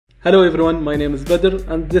Hello everyone, my name is Badr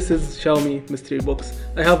and this is Xiaomi mystery box.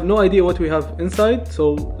 I have no idea what we have inside,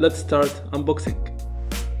 so let's start unboxing.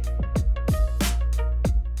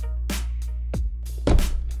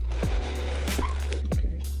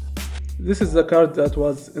 This is the card that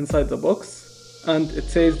was inside the box, and it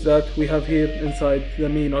says that we have here inside the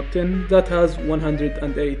Mi Note 10 that has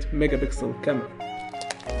 108 megapixel camera.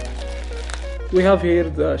 We have here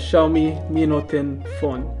the Xiaomi Mi Note 10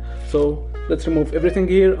 phone. So let's remove everything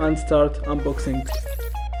here and start unboxing.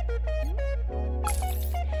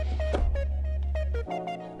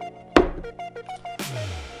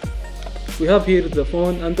 We have here the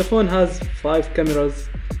phone, and the phone has 5 cameras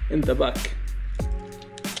in the back.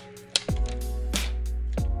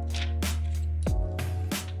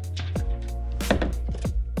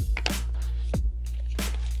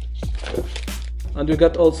 And we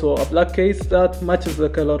got also a black case that matches the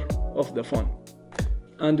color of the phone.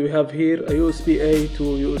 And we have here a USB-A to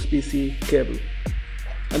USB-C cable.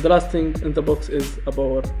 And the last thing in the box is a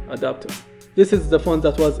power adapter. This is the phone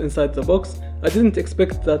that was inside the box. I didn't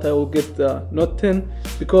expect that I would get the Note 10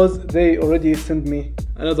 because they already sent me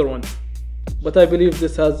another one. But I believe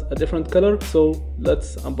this has a different color, so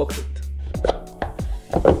let's unbox it.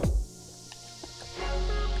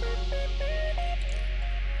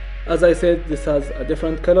 As I said, this has a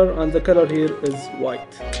different color, and the color here is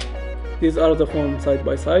white. These are the phones side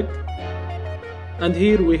by side, and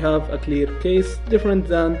here we have a clear case, different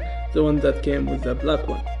than the one that came with the black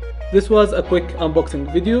one. This was a quick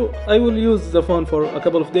unboxing video. I will use the phone for a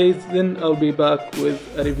couple of days, then I'll be back with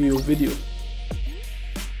a review video.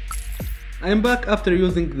 I am back after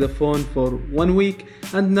using the phone for 1 week,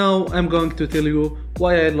 and now I'm going to tell you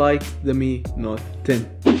why I like the Mi Note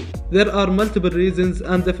 10. There are multiple reasons,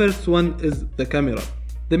 and the first one is the camera.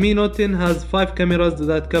 The Mi Note 10 has 5 cameras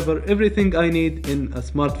that cover everything I need in a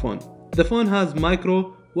smartphone. The phone has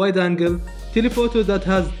micro, wide angle, telephoto that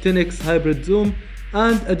has 10x hybrid zoom,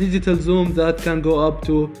 and a digital zoom that can go up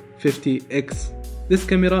to 50x. This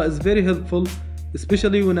camera is very helpful,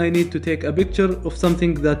 especially when I need to take a picture of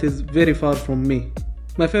something that is very far from me.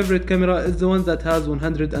 My favorite camera is the one that has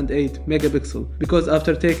 108 megapixel, because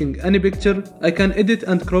after taking any picture, I can edit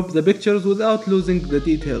and crop the pictures without losing the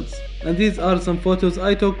details. And these are some photos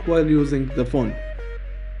I took while using the phone.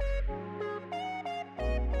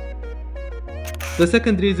 The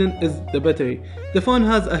second reason is the battery. The phone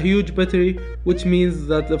has a huge battery, which means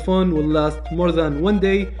that the phone will last more than 1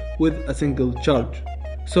 day with a single charge.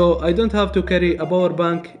 So I don't have to carry a power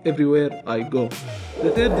bank everywhere I go.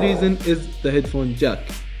 The third reason is the headphone jack.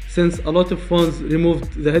 Since a lot of phones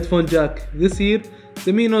removed the headphone jack this year,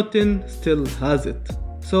 the Mi Note 10 still has it.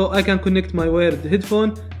 So I can connect my wired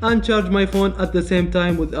headphone and charge my phone at the same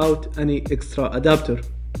time without any extra adapter.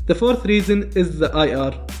 The fourth reason is the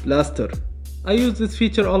IR blaster. I use this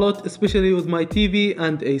feature a lot, especially with my TV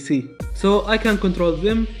and AC, so I can control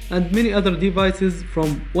them and many other devices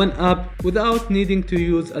from one app without needing to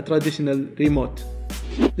use a traditional remote.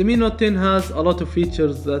 The Mi Note 10 has a lot of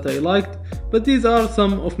features that I liked, but these are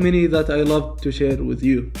some of many that I love to share with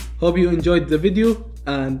you. Hope you enjoyed the video,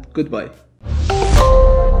 and goodbye.